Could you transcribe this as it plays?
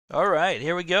All right,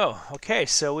 here we go. Okay,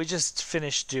 so we just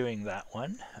finished doing that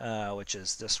one, which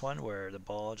is this one where the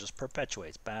ball just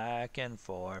perpetuates back and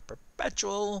forth,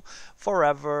 perpetual,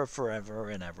 forever, forever,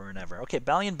 and ever and ever. Okay,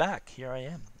 Ballion back. Here I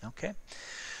am. Okay.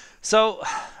 So,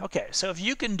 so if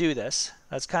you can do this,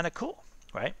 that's kind of cool,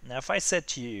 right? Now, if I said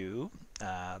to you,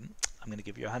 I'm going to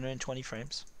give you 120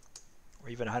 frames, or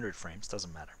even 100 frames,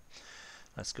 doesn't matter.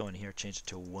 Let's go in here, change it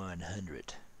to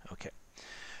 100. Okay.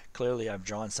 Clearly I've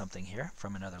drawn something here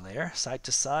from another layer, side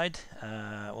to side.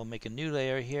 We'll make a new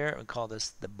layer here. We'll call this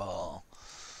the ball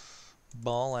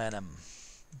anim.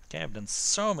 Okay, I've done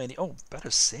so many. Oh, better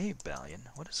save, Ballion.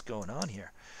 What is going on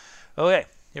here? Okay,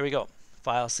 here we go.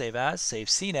 File, save as, save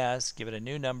scene as, give it a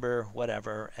new number,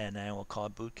 whatever, and then we'll call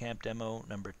it Bootcamp demo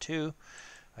number 2.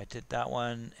 I did that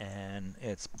one, and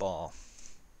it's ball.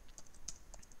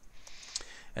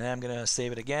 And then I'm going to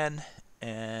save it again,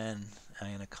 and I'm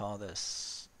going to call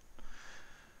this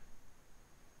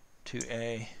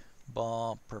 2A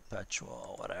ball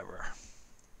perpetual, whatever.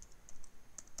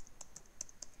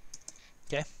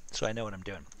 Okay, so I know what I'm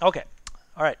doing. Okay,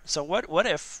 all right. So what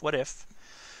if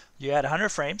you had 100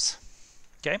 frames,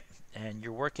 okay, and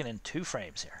you're working in 2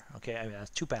 frames here, okay? I mean,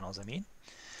 2 panels, I mean.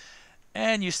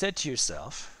 And you said to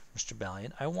yourself, Mr.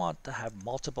 Ballion, I want to have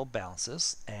multiple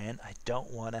bounces, and I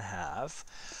don't want to have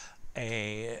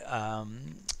a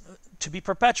to be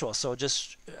perpetual. So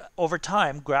just over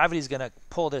time, gravity is going to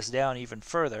pull this down even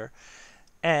further,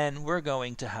 and we're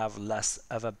going to have less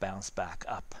of a bounce back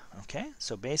up. Okay,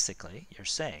 so basically you're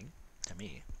saying to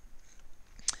me,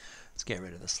 let's get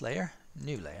rid of this layer,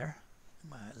 new layer,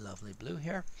 my lovely blue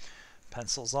here,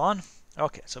 pencils on.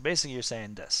 Okay, so basically you're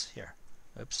saying this here.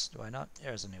 Oops, do I not?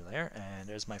 There's a new layer, and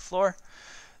there's my floor,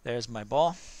 there's my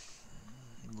ball.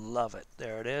 Love it.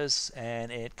 There it is,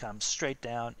 and it comes straight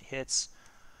down, hits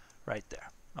right there.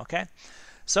 Okay,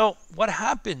 so what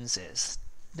happens is,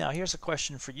 now here's a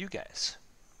question for you guys.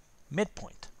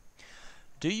 Midpoint.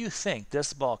 Do you think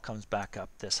this ball comes back up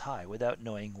this high without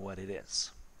knowing what it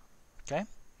is? Okay,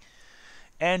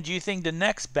 and do you think the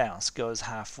next bounce goes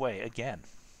halfway again,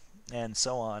 and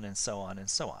so on and so on and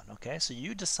so on? Okay, so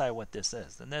you decide what this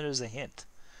is, and then there's a hint.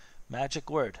 Magic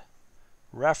word: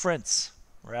 reference.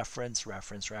 Reference,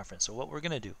 reference, reference. So what we're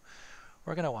going to do,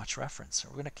 we're going to watch reference.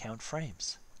 We're going to count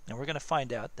frames. And we're going to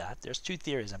find out that there's 2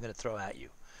 theories I'm going to throw at you.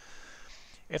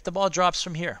 If the ball drops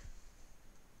from here,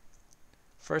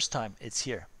 first time it's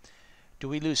here, do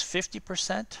we lose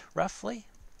 50% roughly?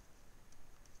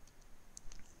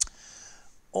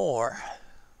 Or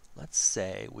let's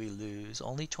say we lose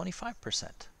only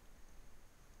 25%.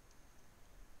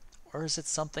 Or is it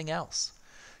something else?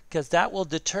 Because that will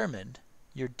determine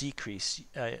your decrease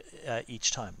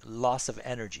each time, loss of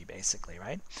energy basically,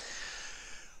 right?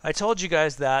 I told you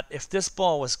guys that if this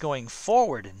ball was going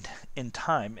forward in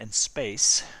time and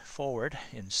space, forward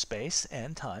in space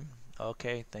and time,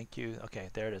 okay, thank you, okay,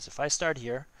 there it is. If I start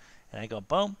here and I go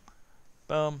boom,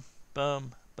 boom,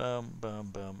 boom, boom,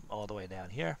 boom, boom, all the way down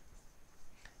here,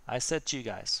 I said to you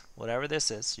guys, whatever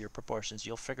this is, your proportions,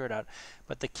 you'll figure it out,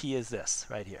 but the key is this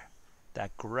right here,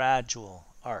 that gradual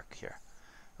arc here.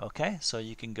 Okay, so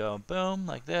you can go boom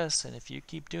like this, and if you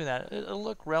keep doing that, it'll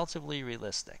look relatively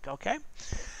realistic. Okay,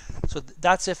 so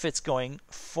that's if it's going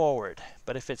forward,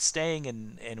 but if it's staying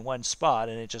in one spot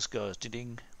and it just goes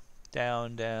ding,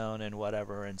 down, down, and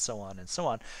whatever, and so on,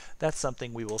 that's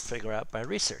something we will figure out by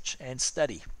research and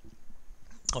study.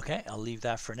 Okay, I'll leave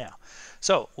that for now.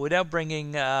 So without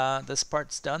bringing this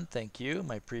part's done, thank you.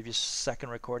 My previous 2nd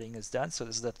recording is done, so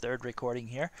this is the 3rd recording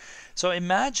here. So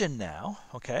imagine now,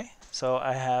 okay, so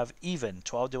I have even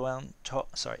 12 down,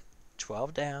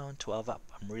 12 down, 12 up.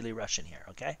 I'm really rushing here,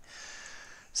 okay?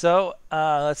 So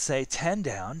let's say 10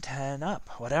 down, 10 up,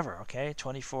 whatever, okay?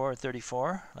 24,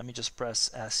 34. Let me just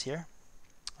press S here.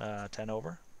 10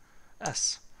 over,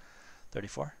 S.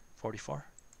 34, 44,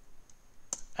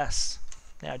 S.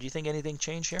 Now, do you think anything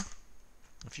changed here?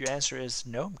 If your answer is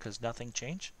no, because nothing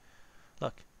changed,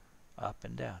 look, up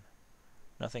and down.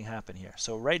 Nothing happened here.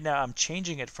 So right now I'm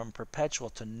changing it from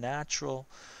perpetual to natural,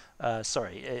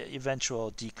 eventual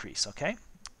decrease, okay?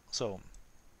 So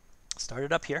start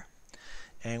it up here.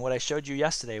 And what I showed you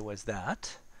yesterday was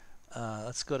that,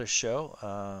 let's go to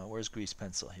show, where's grease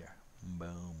pencil here?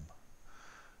 Boom.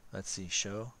 Let's see,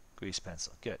 show, grease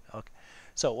pencil. Good, okay.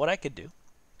 So what I could do,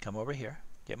 come over here,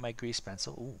 get my grease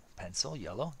pencil. Ooh, pencil,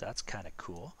 yellow. That's kind of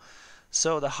cool.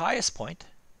 So the highest point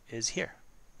is here.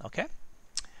 Okay?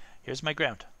 Here's my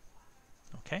ground.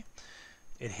 Okay?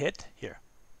 It hit here.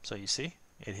 So you see,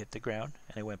 it hit the ground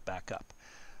and it went back up.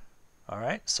 All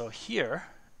right? So here,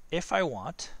 if I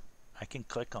want, I can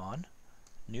click on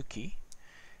New Key.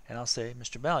 And I'll say,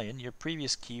 Mr. Ballion, your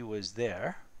previous key was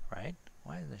there, right?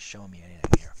 Why isn't it showing me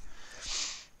anything here?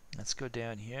 Let's go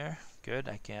down here. Good.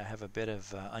 I have a bit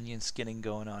of onion skinning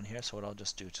going on here, so what I'll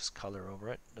just do is just color over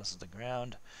it. This is the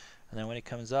ground. And then when it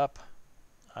comes up,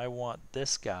 I want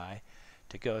this guy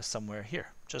to go somewhere here,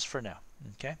 just for now.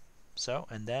 Okay? So,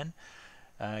 and then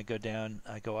I go down,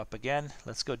 I go up again.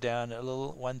 Let's go down a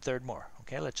little, 1/3 more.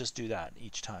 Okay, let's just do that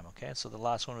each time. Okay, so the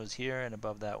last one was here, and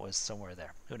above that was somewhere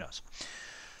there. Who knows?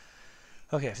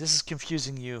 Okay, if this is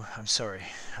confusing you, I'm sorry.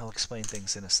 I'll explain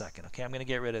things in a second. Okay, I'm going to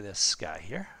get rid of this guy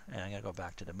here, and I'm going to go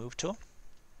back to the move tool.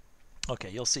 Okay,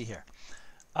 you'll see here.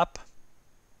 Up,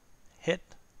 hit,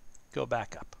 go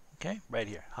back up. Okay, right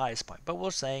here, highest point. But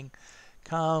we're saying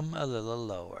come a little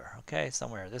lower. Okay,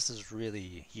 somewhere. This is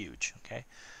really huge. Okay,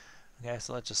 okay,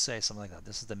 so let's just say something like that.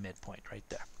 This is the midpoint right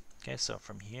there. Okay, so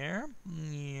from here,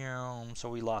 so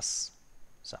we lost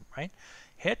some, right?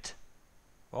 Hit.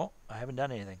 Oh, I haven't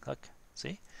done anything. Look.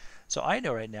 See? So I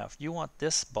know right now if you want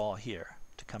this ball here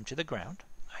to come to the ground,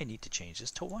 I need to change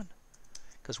this to 1.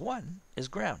 Because 1 is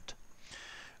ground.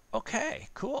 Okay,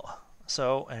 cool.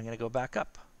 So I'm going to go back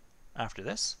up after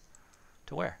this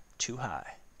to where? Too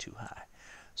high. Too high.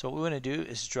 So what we want to do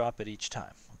is drop it each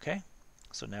time. Okay?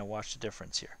 So now watch the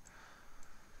difference here.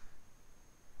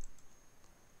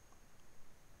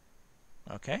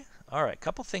 Okay? Alright,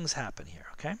 couple things happen here.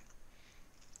 Okay?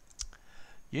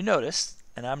 You notice,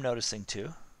 and I'm noticing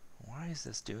too, why is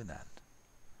this doing that?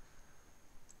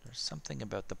 There's something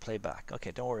about the playback.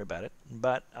 Okay, don't worry about it,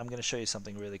 but I'm going to show you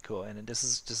something really cool, and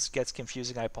this gets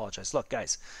confusing. I apologize. Look,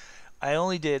 guys, I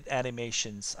only did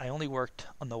animations. I only worked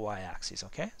on the y-axis,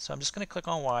 okay? So I'm just going to click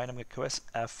on Y, and I'm going to press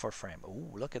F for frame.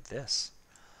 Ooh, look at this.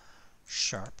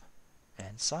 Sharp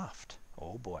and soft.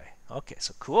 Oh boy. Okay,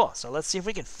 so cool. So let's see if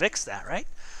we can fix that, right?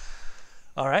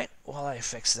 All right, while I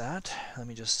fix that, let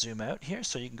me just zoom out here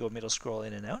so you can go middle scroll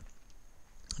in and out.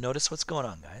 Notice what's going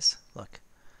on, guys. Look.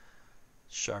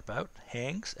 Sharp out,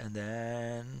 hangs, and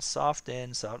then soft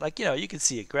in, soft. Like, you know, you can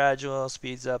see it gradual,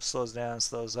 speeds up, slows down,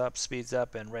 slows up, speeds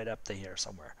up, and right up to here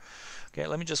somewhere. Okay,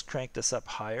 let me just crank this up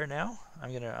higher now.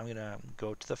 I'm gonna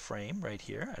go to the frame right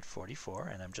here at 44,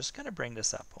 and I'm just gonna bring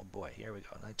this up. Oh boy, here we go.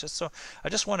 And I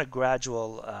just want a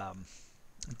gradual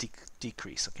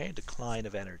decrease, okay, decline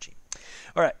of energy.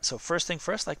 All right, so first thing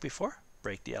first, like before,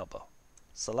 break the elbow.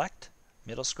 Select,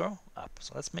 middle scroll, up.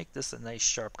 So let's make this a nice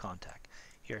sharp contact.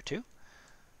 Here too.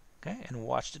 Okay, and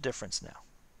watch the difference now.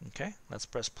 Okay, let's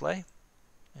press play.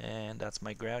 And that's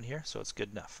my ground here, so it's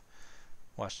good enough.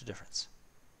 Watch the difference.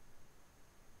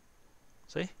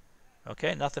 See?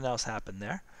 Okay, nothing else happened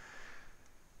there.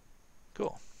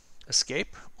 Cool.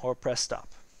 Escape or press stop.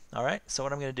 All right, so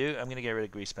what I'm going to do, I'm going to get rid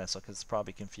of grease pencil because it's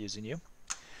probably confusing you.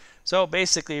 So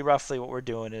basically, roughly what we're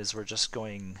doing is we're just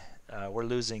going, we're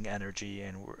losing energy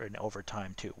and we're in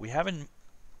overtime too. We haven't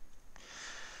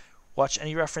watched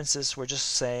any references. We're just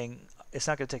saying it's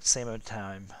not going to take the same amount of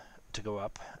time to go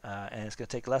up, and it's going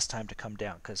to take less time to come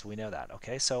down because we know that.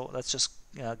 Okay, so let's just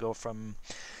go from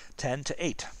 10 to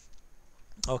 8.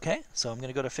 Okay, so I'm going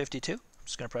to go to 52. I'm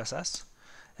just going to press S,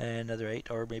 and another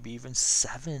 8, or maybe even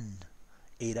 7.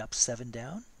 8 up, 7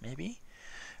 down, maybe.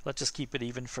 Let's just keep it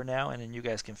even for now, and then you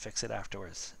guys can fix it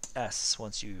afterwards. S,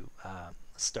 once you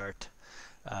start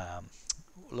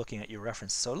looking at your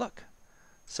reference. So look.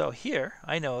 So here,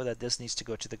 I know that this needs to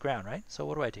go to the ground, right? So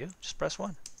what do? Just press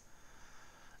 1.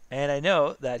 And I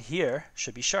know that here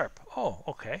should be sharp. Oh,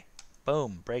 okay.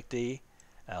 Boom. Break the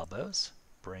elbows.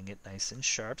 Bring it nice and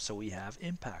sharp so we have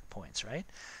impact points, right?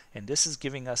 And this is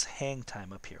giving us hang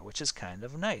time up here, which is kind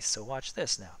of nice. So watch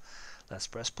this now. Let's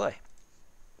press play.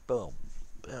 Boom,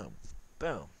 boom,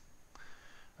 boom.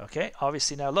 Okay,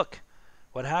 obviously now look.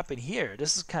 What happened here,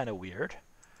 this is kind of weird.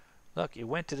 Look, it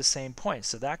went to the same point,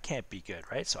 so that can't be good,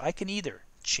 right? So I can either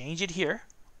change it here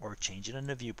or change it in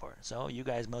the viewport. So you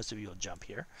guys, most of you will jump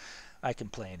here. I can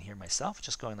play in here myself,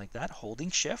 just going like that,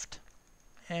 holding shift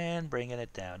and bringing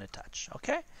it down a touch.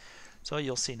 Okay, so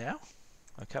you'll see now.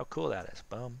 Look how cool that is.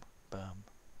 Boom, boom,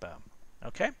 boom.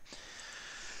 Okay.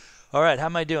 All right, how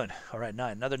am I doing? All right,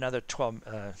 another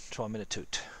 12-minute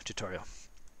tutorial.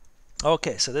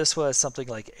 Okay, so this was something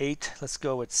like 8. Let's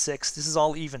go with 6. This is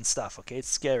all even stuff, okay? It's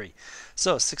scary.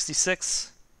 So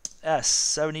 66, S,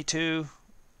 72,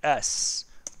 S.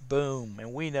 Boom.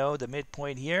 And we know the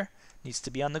midpoint here needs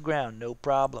to be on the ground. No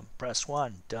problem. Press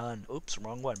 1. Done. Oops,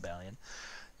 wrong one, Balian.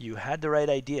 You had the right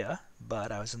idea,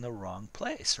 but I was in the wrong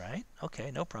place, right?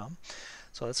 Okay, no problem.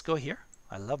 So let's go here.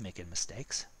 I love making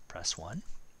mistakes. Press 1.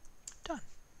 Done.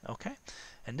 Okay.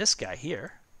 And this guy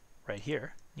here, right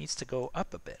here needs to go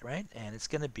up a bit, right? And it's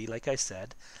going to be, like I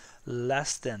said,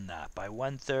 less than that by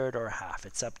 1/3 or half.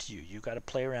 It's up to you. You got to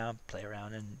play around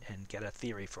and get a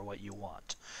theory for what you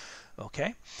want.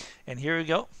 Okay, and here we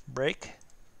go. Break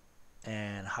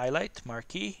and highlight,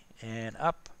 marquee, and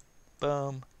up,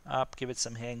 boom, up. Give it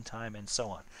some hang time and so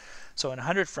on. So in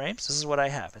 100 frames, this is what I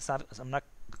have. It's not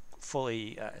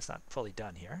fully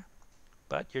done here,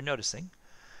 but you're noticing.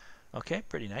 Okay,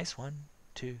 pretty nice. 1,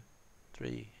 2,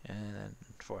 3, and then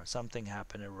 4. Something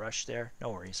happened, a rush there. No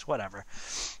worries, whatever.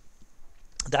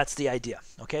 That's the idea.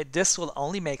 Okay, this will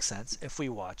only make sense if we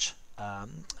watch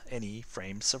any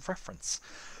frames of reference.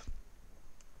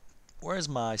 Where's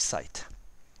my site?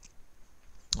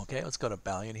 Okay, let's go to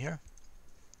Balian here.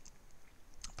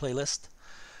 Playlist.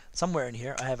 Somewhere in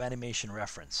here I have animation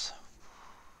reference.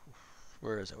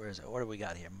 Where is it? Where is it? What do we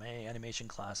got here? May animation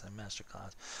class and master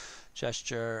class.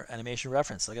 Gesture, animation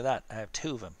reference. Look at that. I have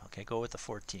 2 of them. Okay, go with the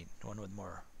 14. One with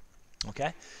more.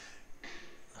 Okay.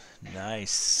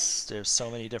 Nice. There's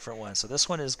so many different ones. So this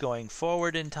one is going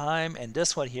forward in time, and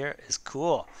this one here is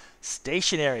cool.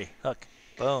 Stationary. Look.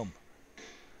 Boom.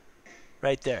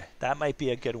 Right there. That might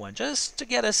be a good one. Just to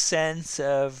get a sense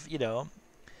of, you know.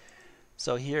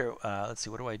 So here, let's see.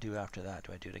 What do I do after that?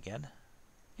 Do I do it again?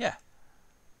 Yeah.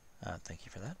 Thank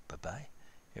you for that. Bye-bye.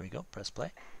 Here we go. Press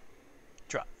play.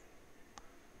 Drop.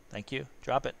 Thank you.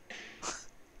 Drop it.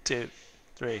 2,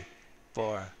 3,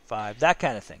 4, 5. That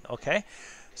kind of thing. Okay.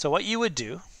 So what you would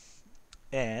do,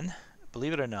 and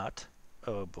believe it or not,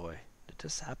 oh boy, did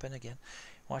this happen again?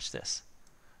 Watch this.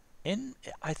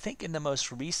 I think in the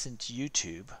most recent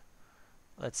YouTube,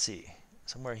 let's see,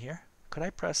 somewhere here, could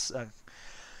I press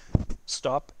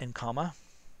stop and comma?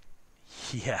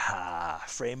 Yeah,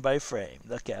 frame by frame.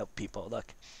 Look out, people.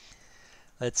 Look.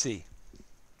 Let's see.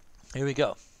 Here we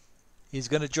go. He's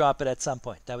going to drop it at some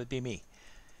point. That would be me.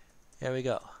 Here we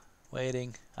go.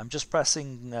 Waiting. I'm just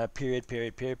pressing period.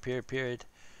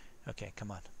 Okay,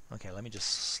 come on. Okay, let me just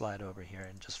slide over here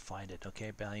and just find it.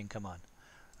 Okay, Balian, come on.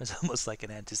 It's almost like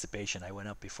an anticipation. I went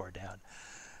up before down.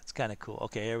 It's kind of cool.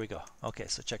 Okay, here we go. Okay,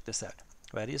 so check this out.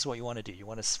 Ready? This is what you want to do. You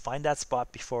want to find that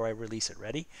spot before I release it.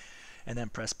 Ready? And then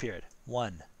press period.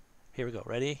 1. Here we go.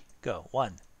 Ready? Go.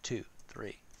 1, 2,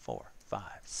 3, 4, 5,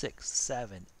 6,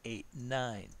 7, 8,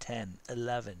 9, 10,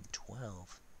 11,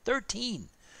 12, 13.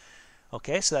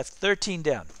 Okay, so that's 13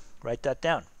 down. Write that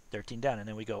down. 13 down. And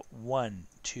then we go 1,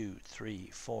 2, 3,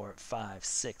 4, 5,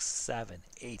 6, 7,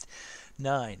 8,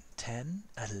 9, 10,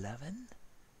 11,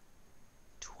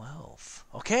 12.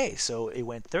 Okay, so it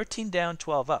went 13 down,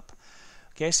 12 up.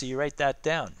 Okay, so you write that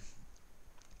down.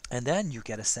 And then you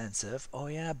get a sense of, oh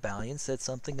yeah, Balian said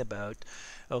something about,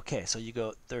 okay, so you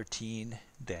go 13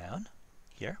 down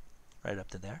here, right up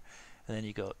to there. And then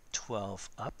you go 12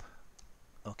 up.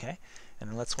 Okay, and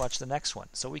then let's watch the next one.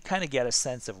 So we kind of get a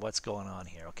sense of what's going on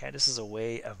here. Okay, this is a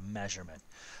way of measurement.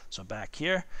 So back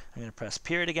here, I'm going to press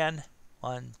period again.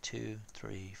 1, 2,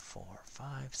 3, 4,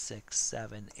 5, 6,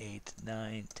 7, 8,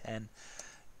 9, 10,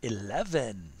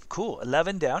 11. Cool.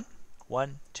 11 down.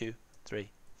 1, 2, 3,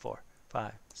 4,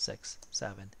 5, 6,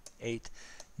 7, 8,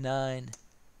 9,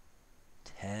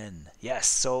 10. Yes.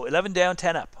 So 11 down,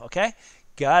 10 up. Okay.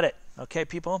 Got it. Okay,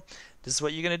 people. This is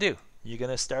what you're going to do. You're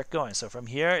going to start going. So from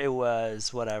here it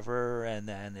was whatever, and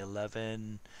then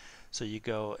 11. So you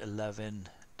go 11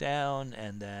 down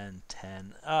and then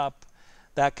 10 up.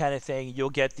 That kind of thing.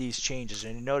 You'll get these changes.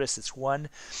 And you notice it's one.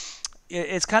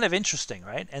 It's kind of interesting,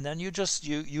 right? And then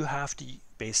you have to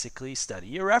basically study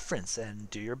your reference and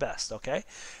do your best. Okay.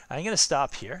 I'm going to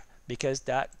stop here because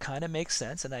that kind of makes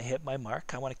sense, and I hit my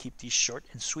mark. I want to keep these short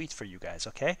and sweet for you guys.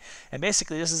 Okay. And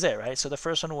basically this is it, right? So the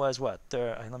first one was what?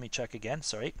 Let me check again.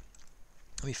 Sorry.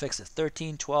 Let me fix it.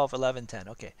 13, 12, 11, 10.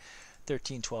 Okay.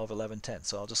 13, 12, 11, 10.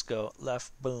 So I'll just go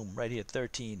left, boom, right here,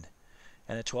 13.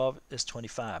 And a 12 is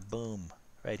 25. Boom.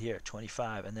 Right here,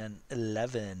 25. And then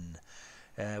 11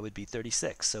 would be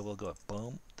 36. So we'll go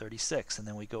boom, 36. And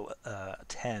then we go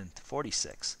 10,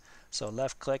 46. So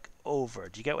left click over.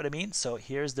 Do you get what I mean? So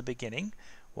here's the beginning.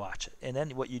 Watch it. And then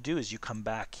what you do is you come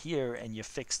back here and you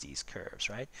fix these curves,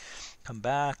 right? Come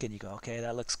back and you go, okay,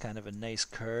 that looks kind of a nice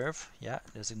curve. Yeah,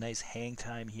 there's a nice hang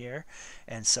time here,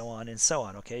 and so on and so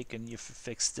on. Okay, you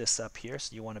fix this up here,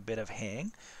 so you want a bit of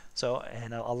hang. So,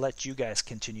 and I'll let you guys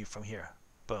continue from here.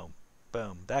 Boom,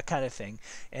 boom, that kind of thing.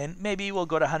 And maybe we'll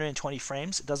go to 120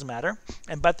 frames. It doesn't matter.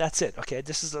 But that's it. Okay,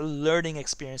 this is a learning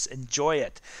experience. Enjoy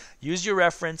it. Use your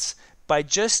reference. By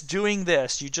just doing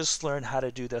this, you just learn how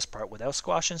to do this part without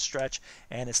squash and stretch,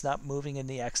 and it's not moving in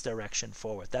the X direction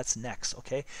forward. That's next,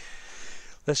 okay?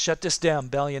 Let's shut this down.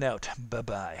 Balian out.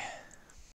 Bye-bye.